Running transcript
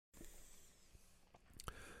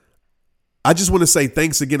I just want to say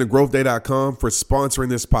thanks again to GrowthDay.com for sponsoring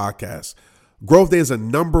this podcast. GrowthDay is a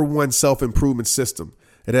 #1 self-improvement system.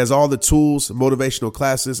 It has all the tools, motivational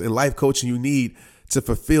classes, and life coaching you need to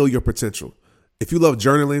fulfill your potential. If you love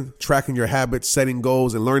journaling, tracking your habits, setting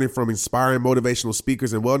goals, and learning from inspiring motivational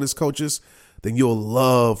speakers and wellness coaches, then you'll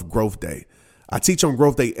love GrowthDay. I teach on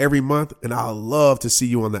GrowthDay every month, and I'd love to see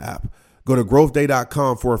you on the app. Go to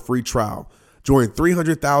GrowthDay.com for a free trial. Join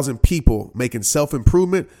 300,000 people making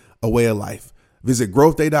self-improvement a way of life. Visit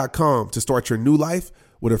GrowthDay.com to start your new life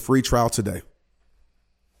with a free trial today.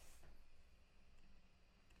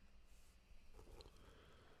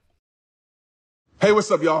 Hey,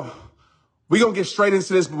 what's up, y'all? We're going to get straight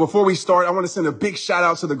into this, but before we start, I want to send a big shout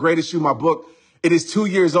out to The Greatest You, my book. It is 2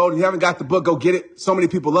 years old. If you haven't got the book, go get it. So many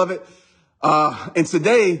people love it. And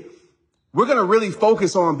today, we're going to really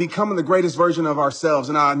focus on becoming the greatest version of ourselves.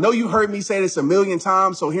 And I know you heard me say this a million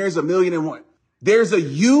times, so here's 1,000,001. There's a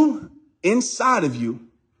you inside of you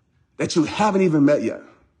that you haven't even met yet.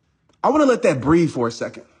 I want to let that breathe for a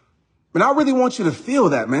second. And I really want you to feel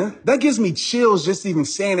that, man. That gives me chills just even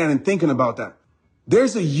saying that and thinking about that.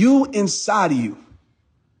 There's a you inside of you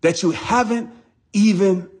that you haven't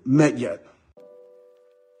even met yet.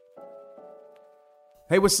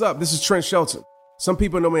 Hey, what's up? This is Trent Shelton. Some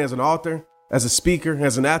people know me as an author, as a speaker,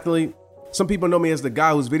 as an athlete. Some people know me as the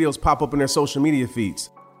guy whose videos pop up in their social media feeds.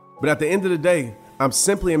 But at the end of the day, I'm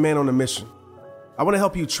simply a man on a mission. I want to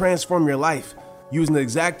help you transform your life using the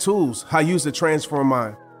exact tools I use to transform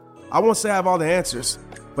mine. I won't say I have all the answers,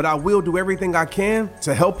 but I will do everything I can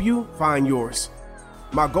to help you find yours.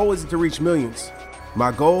 My goal isn't to reach millions.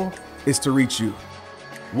 My goal is to reach you.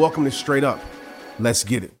 Welcome to Straight Up. Let's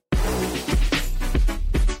get it.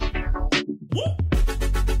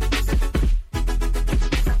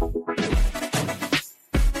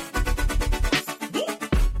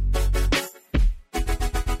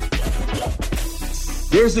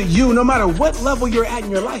 There's a you, no matter what level you're at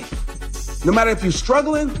in your life. No matter if you're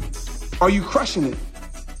struggling or you crushing it.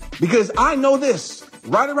 Because I know this,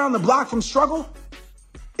 right around the block from struggle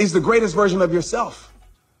is the greatest version of yourself.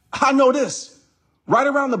 I know this, right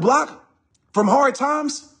around the block from hard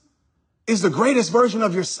times is the greatest version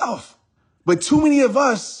of yourself. But too many of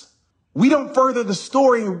us, we don't further the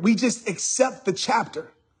story. We just accept the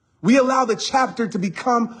chapter. We allow the chapter to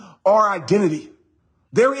become our identity.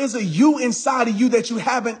 There is a you inside of you that you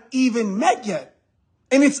haven't even met yet.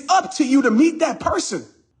 And it's up to you to meet that person.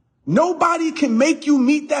 Nobody can make you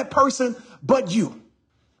meet that person but you.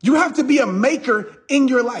 You have to be a maker in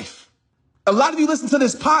your life. A lot of you listen to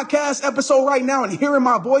this podcast episode right now and hearing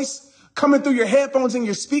my voice coming through your headphones and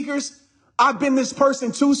your speakers. I've been this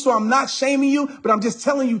person too, so I'm not shaming you, but I'm just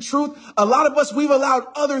telling you truth. A lot of us, we've allowed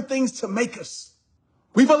other things to make us.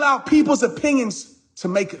 We've allowed people's opinions to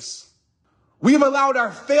make us. We've allowed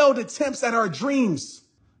our failed attempts at our dreams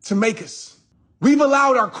to make us. We've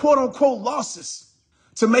allowed our quote unquote losses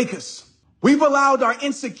to make us. We've allowed our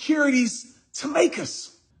insecurities to make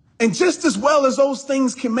us. And just as well as those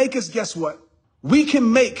things can make us, guess what? We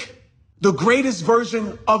can make the greatest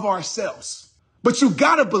version of ourselves. But you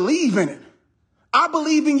gotta believe in it. I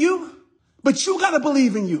believe in you, but you gotta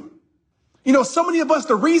believe in you. You know, so many of us,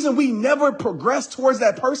 the reason we never progress towards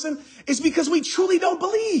that person is because we truly don't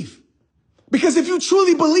believe. Because if you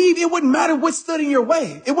truly believe, it wouldn't matter what stood in your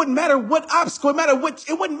way. It wouldn't matter what obstacle,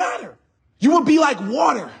 it wouldn't matter. You would be like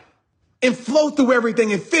water and flow through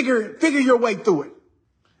everything and figure your way through it.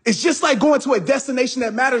 It's just like going to a destination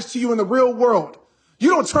that matters to you in the real world. You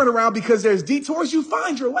don't turn around because there's detours, you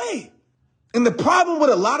find your way. And the problem with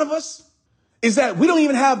a lot of us is that we don't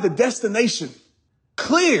even have the destination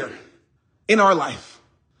clear in our life.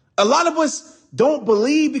 A lot of us don't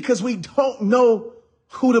believe because we don't know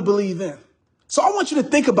who to believe in. So I want you to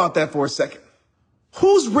think about that for a second.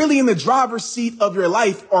 Who's really in the driver's seat of your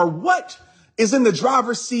life, or what is in the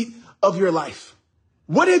driver's seat of your life?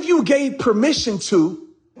 What have you gave permission to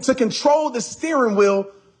control the steering wheel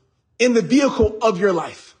in the vehicle of your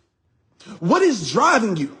life? What is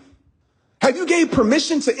driving you? Have you gave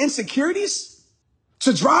permission to insecurities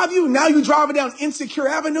to drive you? Now you're driving down insecure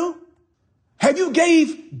avenue. Have you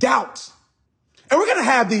gave doubt? And we're going to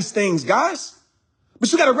have these things, guys.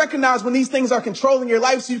 But you got to recognize when these things are controlling your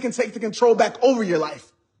life so you can take the control back over your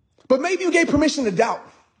life. But maybe you gave permission to doubt.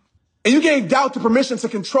 And you gave doubt the permission to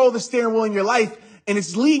control the steering wheel in your life. And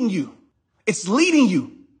it's leading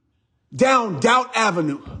you down Doubt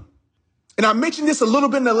Avenue. And I mentioned this a little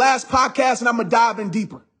bit in the last podcast, and I'm going to dive in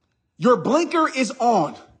deeper. Your blinker is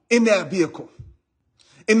on in that vehicle.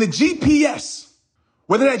 In the GPS,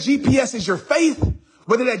 whether that GPS is your faith,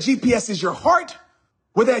 whether that GPS is your heart,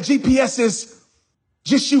 whether that GPS is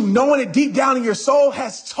just you knowing it deep down in your soul,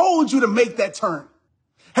 has told you to make that turn.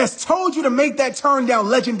 Has told you to make that turn down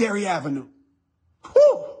Legendary Avenue.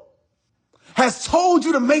 Whew. Has told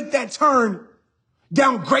you to make that turn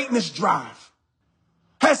down Greatness Drive.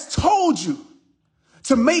 Has told you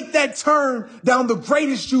to make that turn down the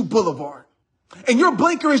Greatest You Boulevard. And your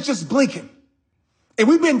blinker is just blinking. And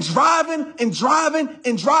we've been driving and driving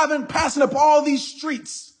and driving, passing up all these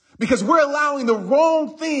streets because we're allowing the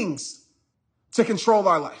wrong things to control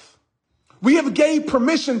our life. We have gave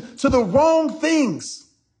permission to the wrong things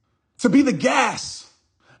to be the gas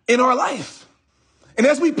in our life. And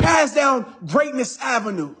as we pass down Greatness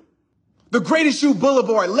Avenue, the Greatest You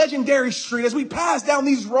Boulevard, Legendary Street, as we pass down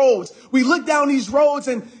these roads, we look down these roads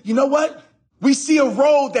and you know what? We see a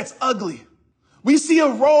road that's ugly. We see a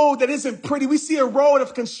road that isn't pretty. We see a road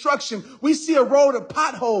of construction. We see a road of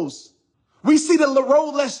potholes. We see the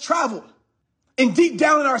road less traveled. And deep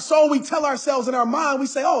down in our soul, we tell ourselves in our mind, we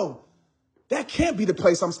say, oh, that can't be the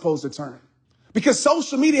place I'm supposed to turn. Because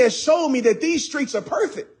social media has shown me that these streets are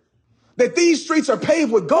perfect, that these streets are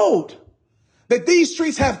paved with gold, that these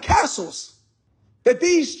streets have castles, that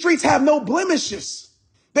these streets have no blemishes,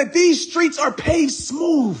 that these streets are paved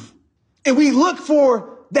smooth. And we look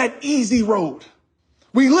for that easy road.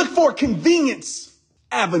 We look for Convenience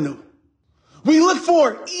Avenue. We look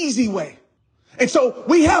for easy way. And so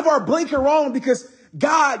we have our blinker on because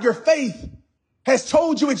God, your faith, has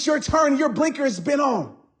told you it's your turn. Your blinker has been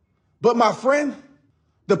on. But my friend,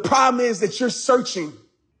 the problem is that you're searching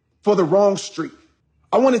for the wrong street.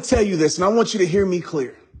 I want to tell you this, and I want you to hear me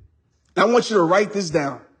clear. And I want you to write this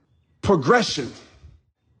down. Progression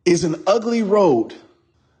is an ugly road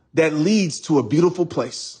that leads to a beautiful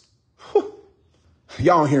place. Whew.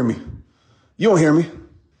 Y'all don't hear me. You don't hear me.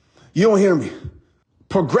 You don't hear me.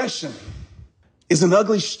 Progression is an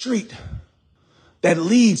ugly street that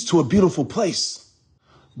leads to a beautiful place.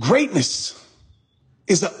 Greatness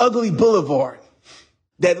is an ugly boulevard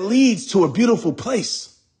that leads to a beautiful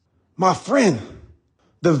place. My friend,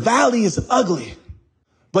 the valley is ugly,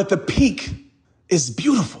 but the peak is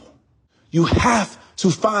beautiful. You have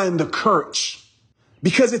to find the courage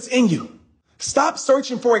because it's in you. Stop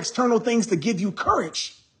searching for external things to give you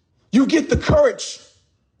courage. You get the courage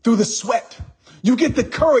through the sweat. You get the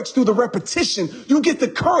courage through the repetition. You get the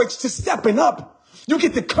courage to stepping up. You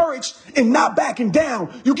get the courage in not backing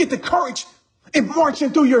down. You get the courage in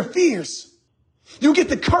marching through your fears. You get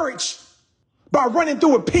the courage by running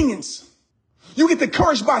through opinions. You get the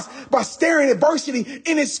courage by staring adversity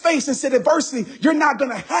in its face and said, adversity, you're not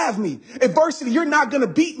going to have me. Adversity, you're not going to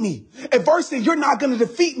beat me. Adversity, you're not going to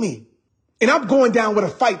defeat me. And I'm going down with a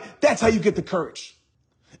fight. That's how you get the courage.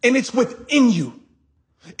 And it's within you.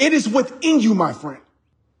 It is within you, my friend.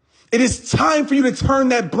 It is time for you to turn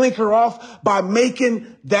that blinker off by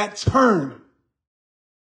making that turn.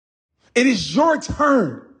 It is your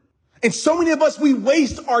turn. And so many of us, we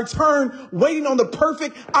waste our turn waiting on the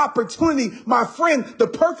perfect opportunity. My friend, the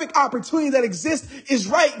perfect opportunity that exists is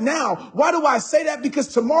right now. Why do I say that? Because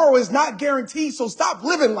tomorrow is not guaranteed, so stop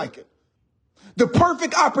living like it. The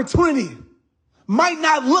perfect opportunity might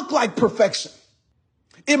not look like perfection.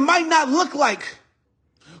 It might not look like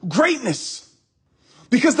greatness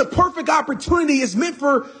because the perfect opportunity is meant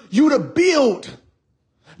for you to build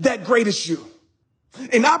that greatest you.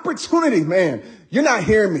 An opportunity, man, you're not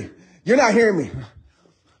hearing me. You're not hearing me.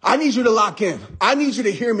 I need you to lock in. I need you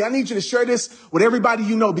to hear me. I need you to share this with everybody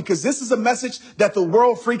you know because this is a message that the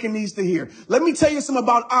world freaking needs to hear. Let me tell you something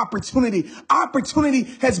about opportunity. Opportunity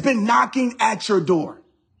has been knocking at your door.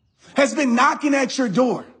 Has been knocking at your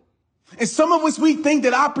door. And some of us, we think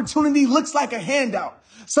that opportunity looks like a handout.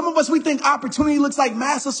 Some of us, we think opportunity looks like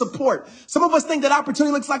massive support. Some of us think that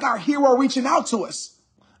opportunity looks like our hero reaching out to us.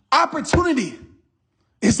 Opportunity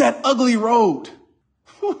is that ugly road,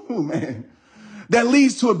 man, that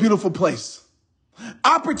leads to a beautiful place.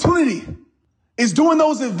 Opportunity is doing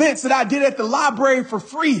those events that I did at the library for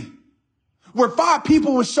free, where 5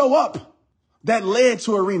 people would show up that led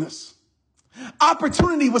to arenas.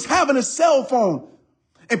 Opportunity was having a cell phone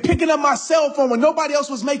and picking up my cell phone when nobody else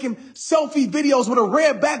was making selfie videos with a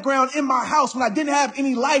red background in my house when I didn't have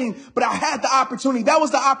any lighting, but I had the opportunity. That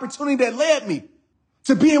was the opportunity that led me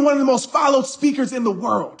to being one of the most followed speakers in the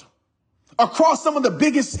world across some of the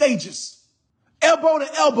biggest stages, elbow to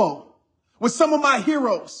elbow with some of my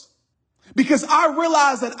heroes, because I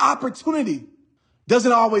realized that opportunity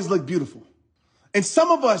doesn't always look beautiful. And some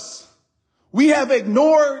of us, we have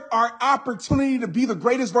ignored our opportunity to be the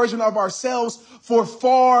greatest version of ourselves for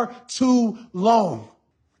far too long.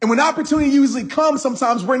 And when opportunity usually comes,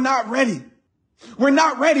 sometimes we're not ready. We're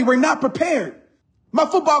not ready. We're not prepared. My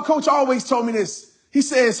football coach always told me this. He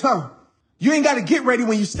says, You ain't got to get ready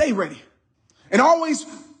when you stay ready. And I always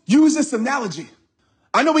use this analogy.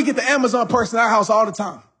 I know we get the Amazon person in our house all the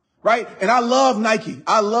time, right? And I love Nike.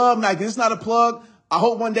 I love Nike. It's not a plug. I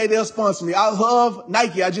hope one day they'll sponsor me. I love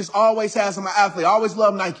Nike. I just always have some athlete. I always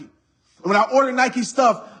love Nike. And when I order Nike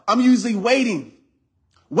stuff, I'm usually waiting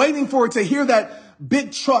for it to hear that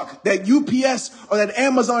big truck, that UPS or that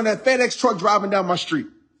Amazon, that FedEx truck driving down my street.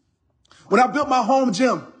 When I built my home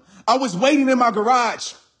gym, I was waiting in my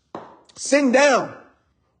garage, sitting down,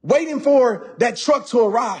 waiting for that truck to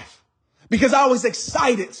arrive because I was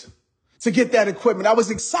excited to get that equipment. I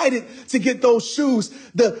was excited to get those shoes.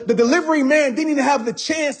 The delivery man didn't even have the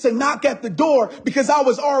chance to knock at the door because I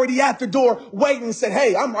was already at the door waiting and said,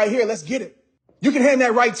 hey, I'm right here. Let's get it. You can hand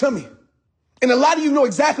that right to me. And a lot of you know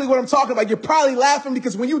exactly what I'm talking about. You're probably laughing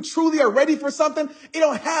because when you truly are ready for something, it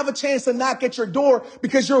don't have a chance to knock at your door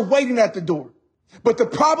because you're waiting at the door. But the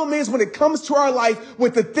problem is when it comes to our life,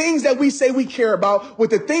 with the things that we say we care about,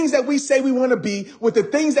 with the things that we say we want to be, with the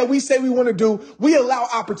things that we say we want to do, we allow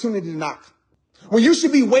opportunity to knock. When you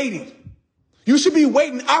should be waiting. You should be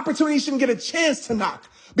waiting. Opportunity shouldn't get a chance to knock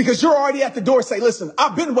because you're already at the door. Say, listen,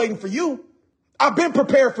 I've been waiting for you. I've been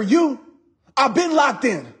prepared for you. I've been locked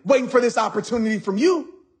in, waiting for this opportunity from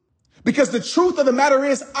you. Because the truth of the matter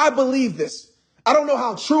is, I believe this. I don't know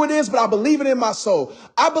how true it is, but I believe it in my soul.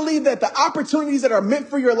 I believe that the opportunities that are meant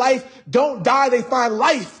for your life don't die. They find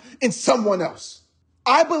life in someone else.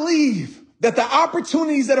 I believe that the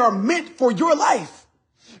opportunities that are meant for your life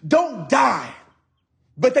don't die,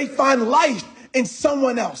 but they find life in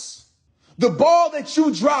someone else. The ball that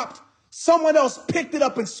you dropped, someone else picked it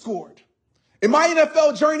up and scored. In my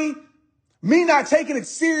NFL journey, me not taking it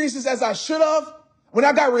serious as I should have, when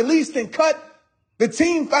I got released and cut, the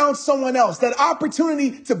team found someone else. That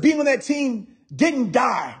opportunity to be on that team didn't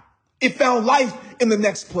die. It found life in the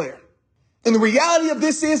next player. And the reality of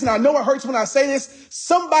this is, and I know it hurts when I say this,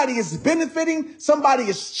 somebody is benefiting, somebody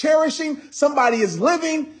is cherishing, somebody is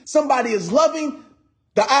living, somebody is loving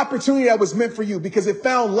the opportunity that was meant for you because it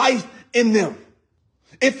found life in them.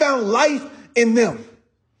 It found life in them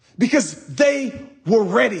because they were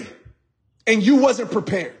ready. And you wasn't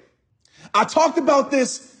prepared. I talked about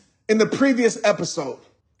this in the previous episode,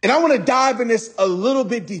 and I want to dive in this a little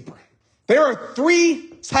bit deeper. There are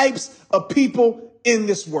 3 types of people in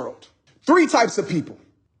this world. 3 types of people.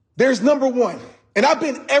 There's number 1, and I've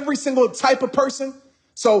been every single type of person,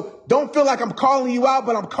 so don't feel like I'm calling you out,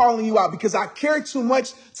 but I'm calling you out because I care too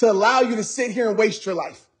much to allow you to sit here and waste your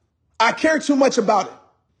life. I care too much about it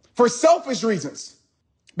for selfish reasons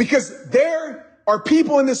because there are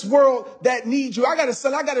people in this world that need you. I got a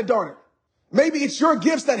son, I got a daughter. Maybe it's your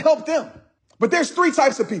gifts that help them. But there's 3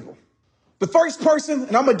 types of people. The first person,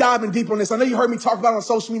 and I'm going to dive in deeper on this. I know you heard me talk about it on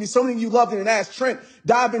social media. So many of you loved it and asked, Trent,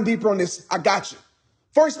 dive in deeper on this. I got you.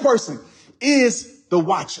 First person is the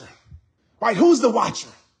watcher. Right? Who's the watcher?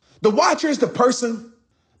 The watcher is the person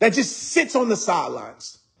that just sits on the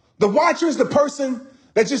sidelines. The watcher is the person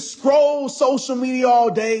that just scrolls social media all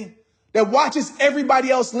day, that watches everybody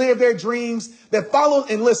else live their dreams, that follows,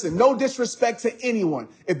 and listen, no disrespect to anyone.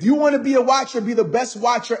 If you want to be a watcher, be the best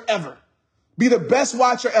watcher ever. Be the best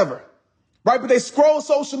watcher ever, right? But they scroll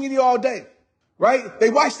social media all day, right? They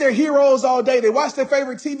watch their heroes all day. They watch their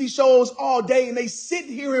favorite TV shows all day, and they sit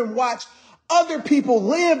here and watch other people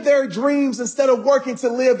live their dreams instead of working to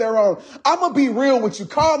live their own. I'm going to be real with you.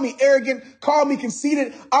 Call me arrogant, call me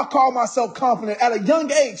conceited. I call myself confident. At a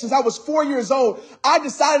young age, since I was 4 years old, I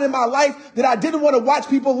decided in my life that I didn't want to watch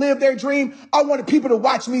people live their dream. I wanted people to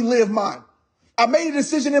watch me live mine. I made a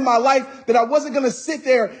decision in my life that I wasn't going to sit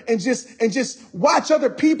there and just watch other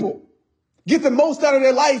people get the most out of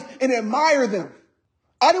their life and admire them.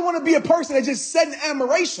 I didn't want to be a person that just sat in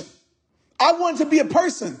admiration. I wanted to be a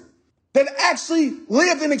person that actually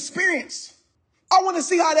lived an experience. I want to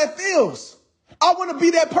see how that feels. I want to be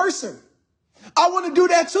that person. I want to do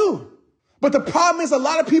that too. But the problem is a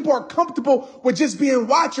lot of people are comfortable with just being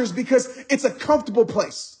watchers because it's a comfortable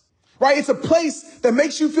place, right? It's a place that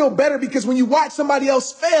makes you feel better because when you watch somebody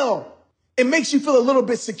else fail, it makes you feel a little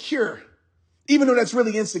bit secure, even though that's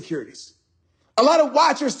really insecurities. A lot of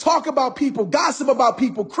watchers talk about people, gossip about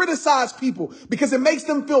people, criticize people because it makes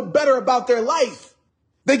them feel better about their life.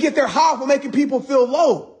 They get their high from making people feel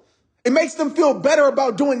low. It makes them feel better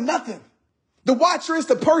about doing nothing. The watcher is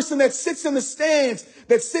the person that sits in the stands,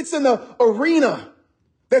 that sits in the arena,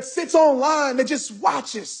 that sits online, that just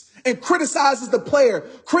watches and criticizes the player,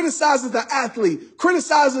 criticizes the athlete,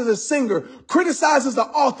 criticizes the singer, criticizes the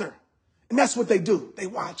author. And that's what they do. They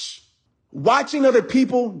watch. Watching other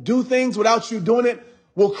people do things without you doing it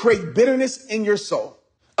will create bitterness in your soul.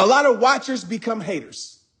 A lot of watchers become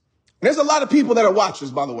haters. And there's a lot of people that are watchers,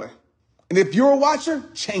 by the way. And if you're a watcher,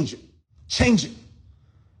 change it. Change it.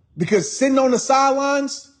 Because sitting on the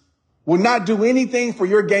sidelines will not do anything for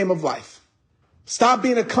your game of life. Stop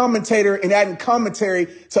being a commentator and adding commentary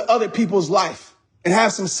to other people's life and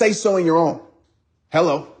have some say-so in your own.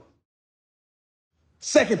 Hello.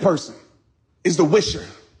 Second person is the wisher,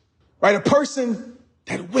 right? A person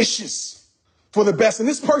that wishes for the best. And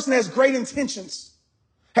this person has great intentions,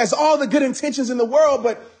 has all the good intentions in the world,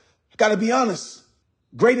 but got to be honest,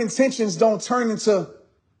 great intentions don't turn into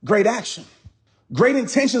great action. Great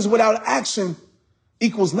intentions without action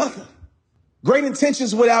equals nothing. Great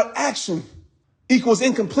intentions without action equals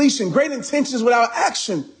incompletion. Great intentions without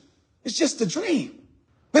action is just a dream.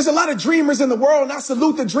 There's a lot of dreamers in the world, and I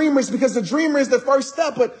salute the dreamers because the dreamer is the first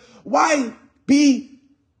step. But why be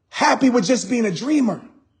happy with just being a dreamer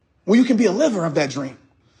when you can be a liver of that dream?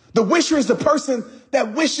 The wisher is the person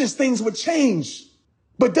that wishes things would change,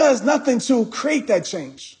 but does nothing to create that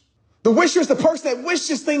change. The wisher is the person that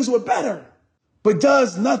wishes things were better, but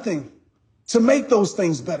does nothing to make those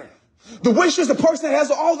things better. The wisher is the person that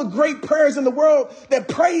has all the great prayers in the world that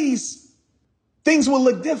prays things will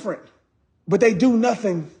look different, but they do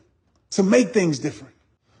nothing to make things different.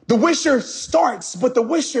 The wisher starts, but the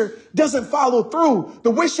wisher doesn't follow through.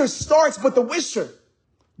 The wisher starts, but the wisher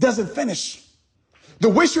doesn't finish. The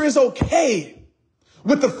wisher is okay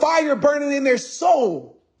with the fire burning in their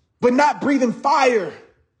soul, but not breathing fire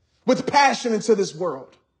with passion into this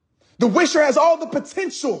world. The wisher has all the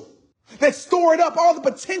potential that's stored up, all the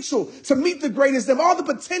potential to meet the greatest them, all the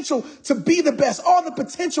potential to be the best, all the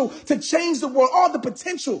potential to change the world, all the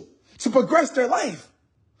potential to progress their life.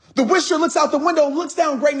 The wisher looks out the window, looks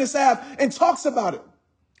down Greatness Ave and talks about it,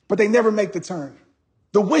 but they never make the turn.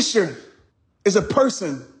 The wisher is a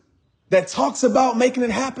person that talks about making it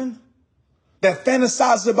happen, that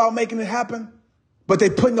fantasizes about making it happen, but they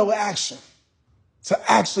put no action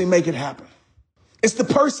to actually make it happen. It's the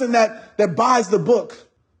person that buys the book,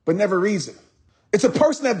 but never reads it. It's a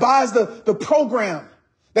person that buys the program,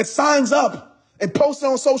 that signs up and posts it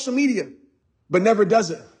on social media, but never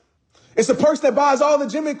does it. It's a person that buys all the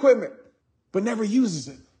gym equipment, but never uses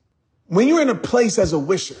it. When you're in a place as a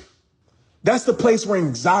wisher, that's the place where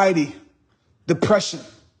anxiety, depression,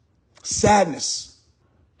 sadness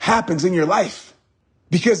happens in your life.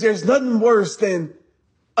 Because there's nothing worse than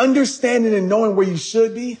understanding and knowing where you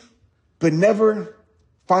should be, but never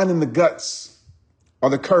finding the guts or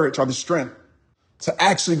the courage or the strength to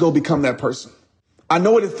actually go become that person. I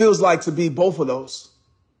know what it feels like to be both of those.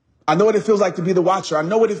 I know what it feels like to be the watcher. I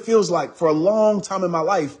know what it feels like for a long time in my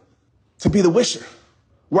life to be the wisher,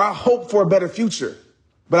 where I hoped for a better future,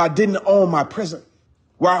 but I didn't own my present,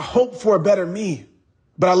 where I hoped for a better me,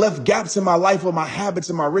 but I left gaps in my life with my habits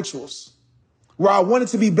and my rituals, where I wanted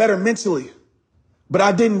to be better mentally, but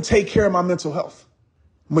I didn't take care of my mental health.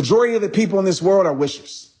 Majority of the people in this world are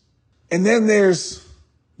wishers. And then there's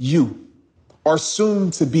you, or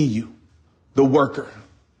soon to be you, the worker.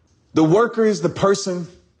 The worker is the person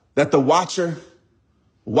that the watcher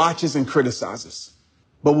watches and criticizes,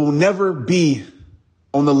 but will never be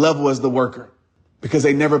on the level as the worker because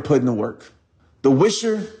they never put in the work. The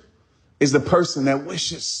wisher is the person that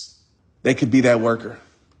wishes they could be that worker.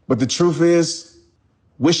 But the truth is,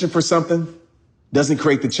 wishing for something doesn't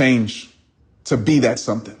create the change to be that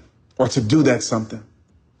something or to do that something.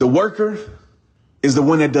 The worker is the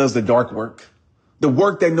one that does the dark work, the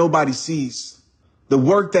work that nobody sees, the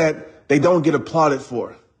work that they don't get applauded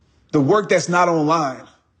for, the work that's not online.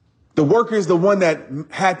 The worker is the one that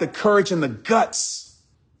had the courage and the guts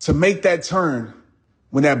to make that turn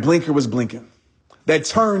when that blinker was blinking, that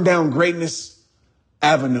turn down Greatness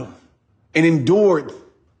Avenue and endured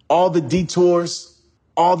all the detours,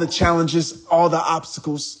 all the challenges, all the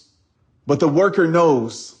obstacles. But the worker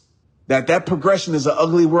knows that that progression is an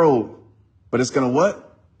ugly road, but it's going to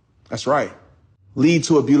what? That's right. Lead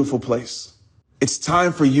to a beautiful place. It's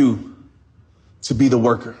time for you to be the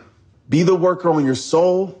worker. Be the worker on your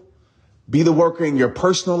soul. Be the worker in your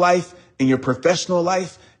personal life, in your professional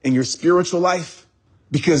life, in your spiritual life,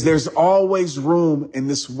 because there's always room in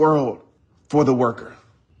this world for the worker.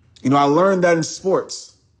 You know, I learned that in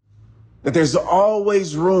sports, that there's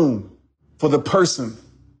always room for the person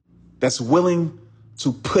that's willing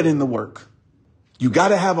to put in the work. You got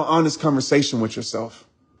to have an honest conversation with yourself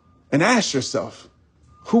and ask yourself,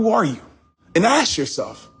 who are you? And ask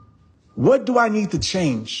yourself, what do I need to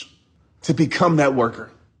change to become that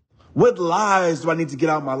worker? What lies do I need to get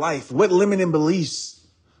out of my life? What limiting beliefs?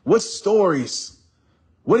 What stories?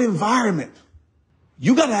 What environment?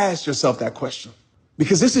 You got to ask yourself that question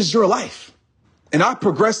because this is your life. And I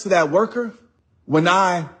progressed to that worker when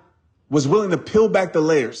I was willing to peel back the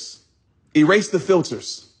layers, erase the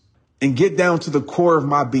filters, and get down to the core of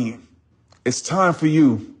my being. It's time for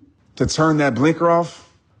you to turn that blinker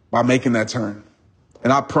off by making that turn.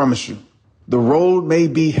 And I promise you, the road may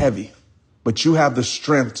be heavy, but you have the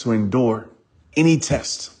strength to endure any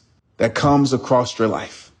test that comes across your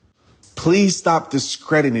life. Please stop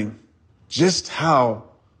discrediting just how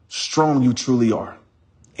strong you truly are.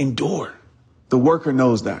 Endure. The worker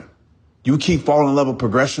knows that. You keep falling in love with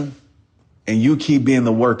progression, and you keep being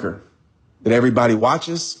the worker that everybody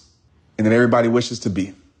watches and that everybody wishes to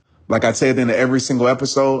be. Like I say at the end of every single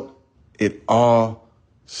episode, it all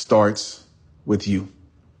starts with you.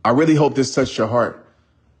 I really hope this touched your heart.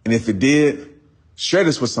 And if it did, share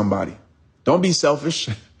this with somebody. Don't be selfish.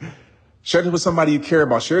 Share this with somebody you care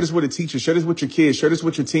about. Share this with a teacher. Share this with your kids. Share this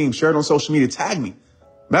with your team. Share it on social media. Tag me.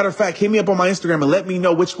 Matter of fact, hit me up on my Instagram and let me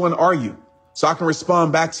know which one are you so I can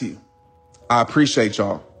respond back to you. I appreciate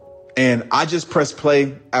y'all. And I just pressed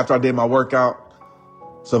play after I did my workout.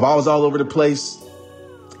 So if I was all over the place,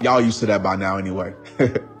 y'all used to that by now anyway.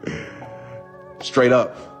 Straight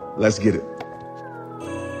up, let's get it.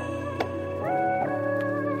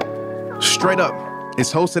 Straight Up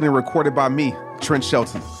is hosted and recorded by me, Trent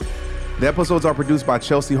Shelton. The episodes are produced by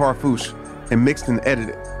Chelsea Harfouche and mixed and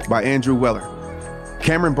edited by Andrew Weller.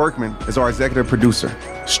 Cameron Berkman is our executive producer.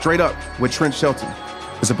 Straight Up with Trent Shelton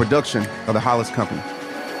is a production of the Hollis Company.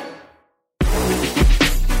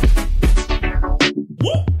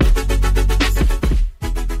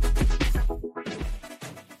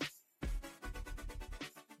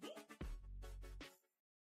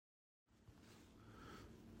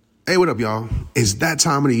 Hey, what up, y'all? It's that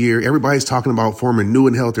time of the year. Everybody's talking about forming new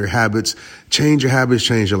and healthier habits. Change your habits,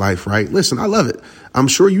 change your life, right? Listen, I love it. I'm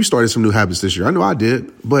sure you started some new habits this year. I know I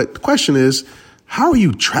did. But the question is, how are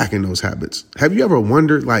you tracking those habits? Have you ever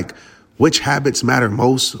wondered, which habits matter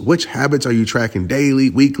most? Which habits are you tracking daily,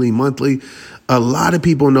 weekly, monthly? A lot of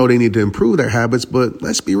people know they need to improve their habits, but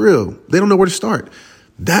let's be real. They don't know where to start.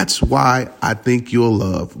 That's why I think you'll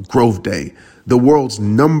love Growth Day, the world's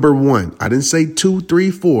number one, I didn't say 2,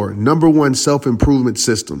 3, 4, number one self-improvement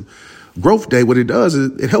system. Growth Day, what it does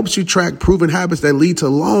is it helps you track proven habits that lead to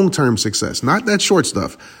long-term success, not that short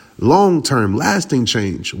stuff. Long-term, lasting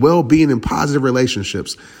change, well-being, and positive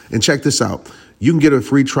relationships. And check this out. You can get a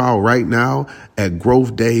free trial right now at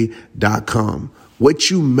growthday.com.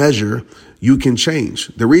 What you measure, you can change.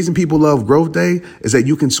 The reason people love Growth Day is that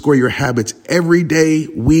you can score your habits every day,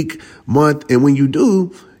 week, month. And when you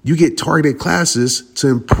do, you get targeted classes to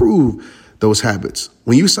improve those habits.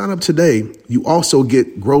 When you sign up today, you also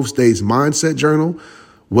get Growth Day's mindset journal,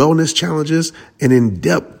 wellness challenges, and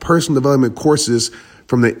in-depth personal development courses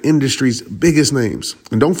from the industry's biggest names.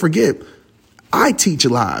 And don't forget, I teach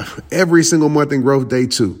live every single month in Growth Day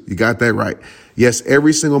too. You got that right. Yes,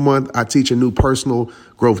 every single month I teach a new personal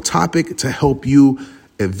growth topic to help you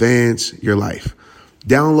advance your life.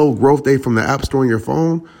 Download Growth Day from the App Store on your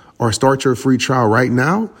phone or start your free trial right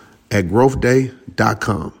now at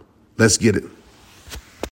growthday.com. Let's get it.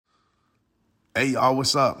 Hey, y'all,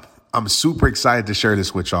 what's up? I'm super excited to share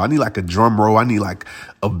this with y'all. I need a drum roll. I need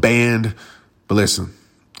a band. But listen,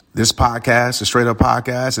 this podcast, the Straight Up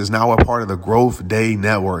Podcast, is now a part of the Growth Day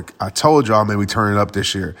Network. I told y'all, man, we turn it up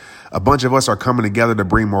this year. A bunch of us are coming together to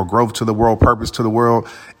bring more growth to the world, purpose to the world,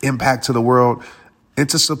 impact to the world, and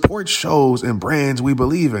to support shows and brands we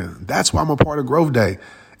believe in. That's why I'm a part of Growth Day.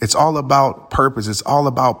 It's all about purpose. It's all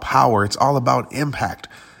about power. It's all about impact.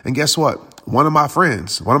 And guess what? One of my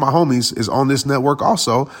friends, one of my homies is on this network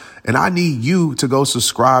also, and I need you to go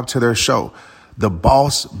subscribe to their show, the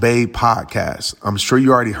Boss Babe Podcast. I'm sure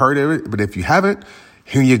you already heard of it, but if you haven't,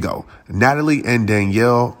 here you go. Natalie and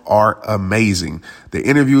Danielle are amazing. The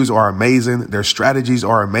interviews are amazing. Their strategies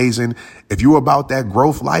are amazing. If you're about that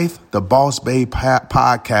growth life, the Boss Babe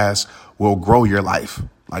Podcast will grow your life.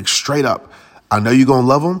 Straight up. I know you're going to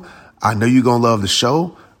love them. I know you're going to love the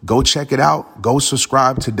show. Go check it out. Go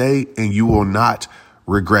subscribe today and you will not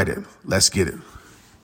regret it. Let's get it.